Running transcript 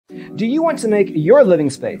Do you want to make your living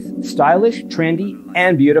space stylish, trendy,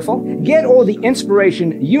 and beautiful? Get all the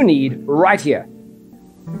inspiration you need right here.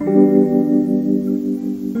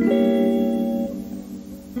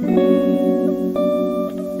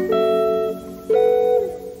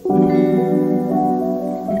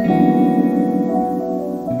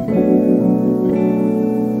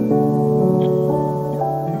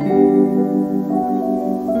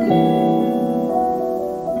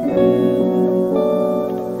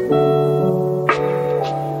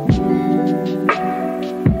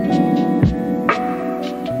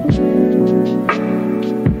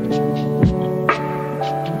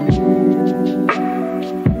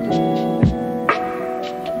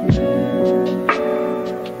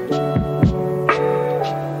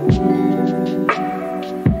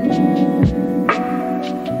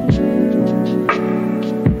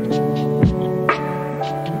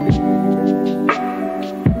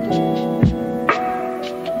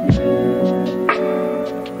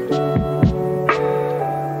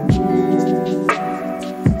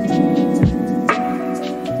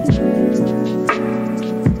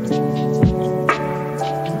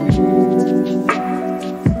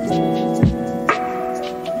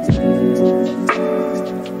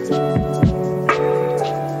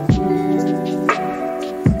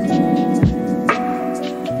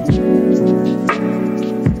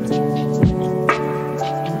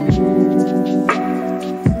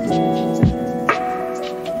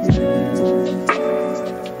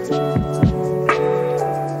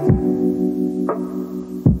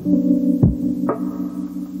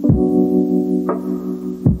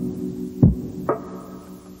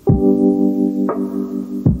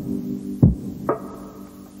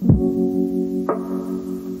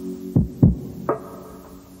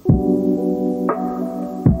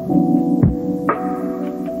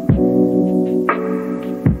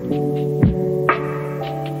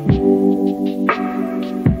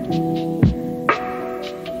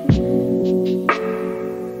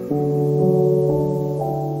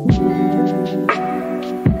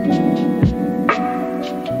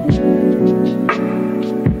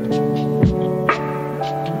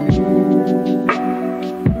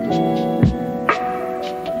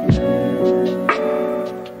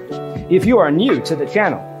 If you are new to the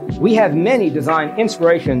channel, we have many design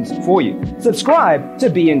inspirations for you. Subscribe to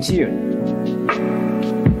be in tune.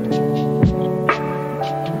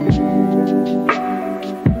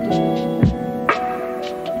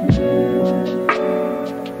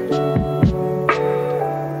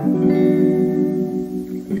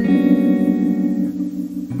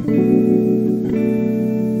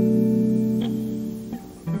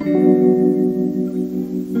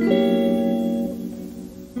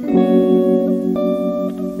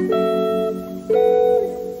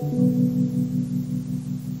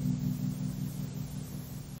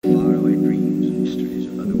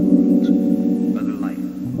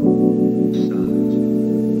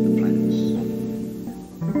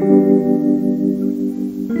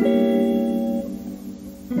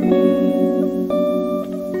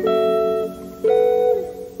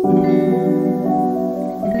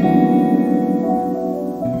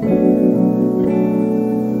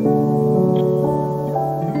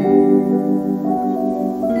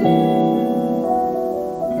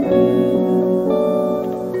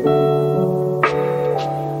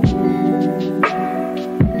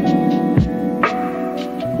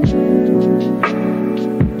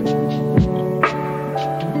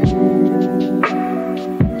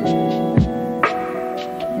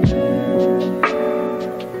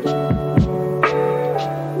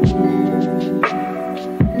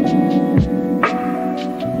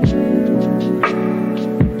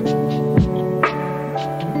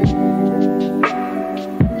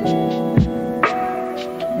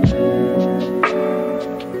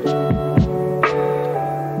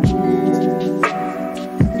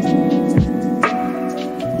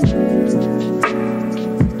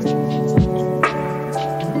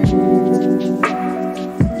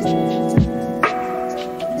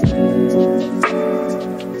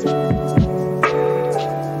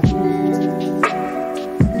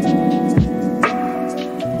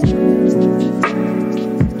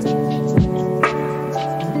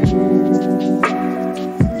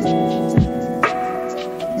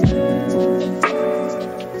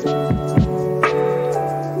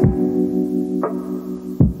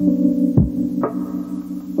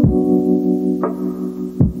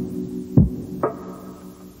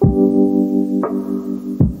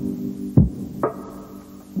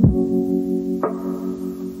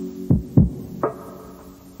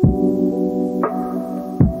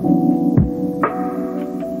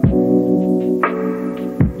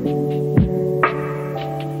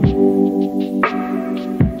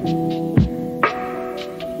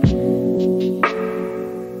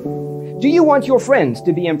 Do you want your friends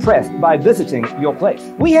to be impressed by visiting your place?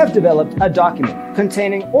 We have developed a document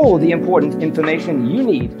containing all the important information you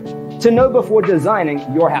need to know before designing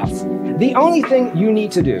your house. The only thing you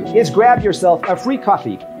need to do is grab yourself a free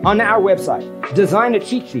copy on our website,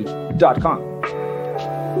 designacheatsheet.com.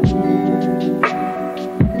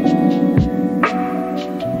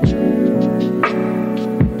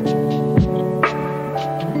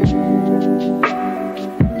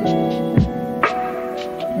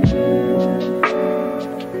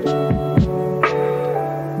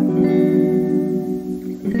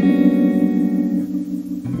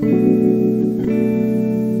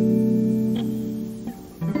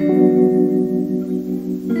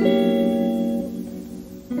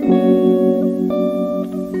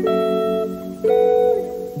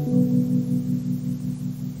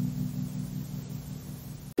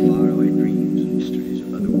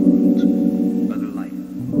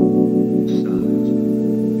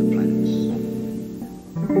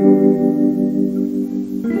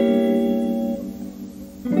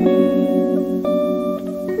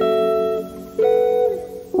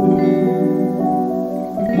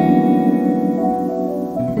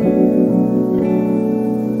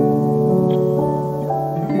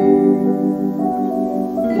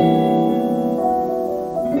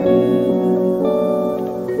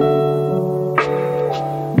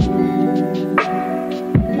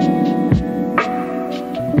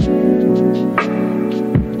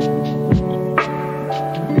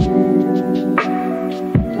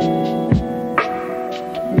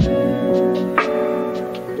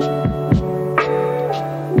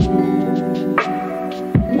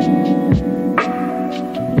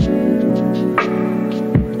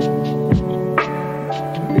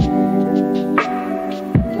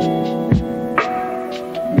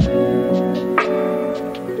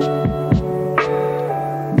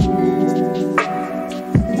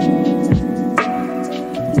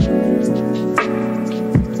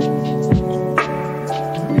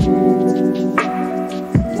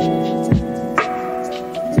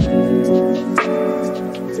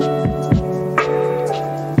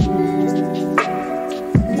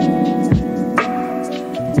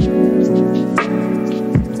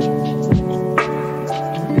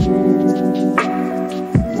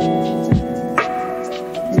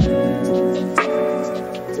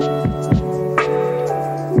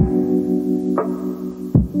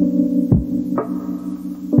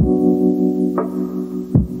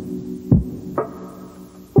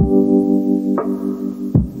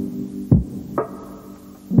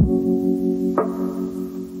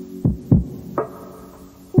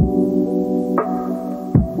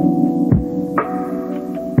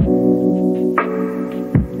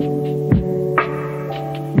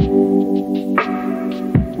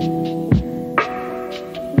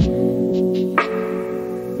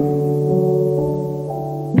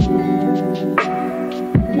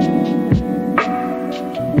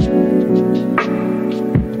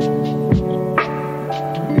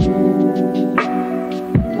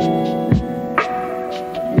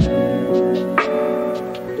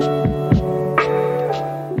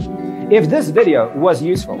 If this video was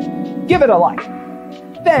useful, give it a like.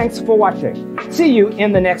 Thanks for watching. See you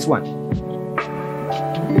in the next one.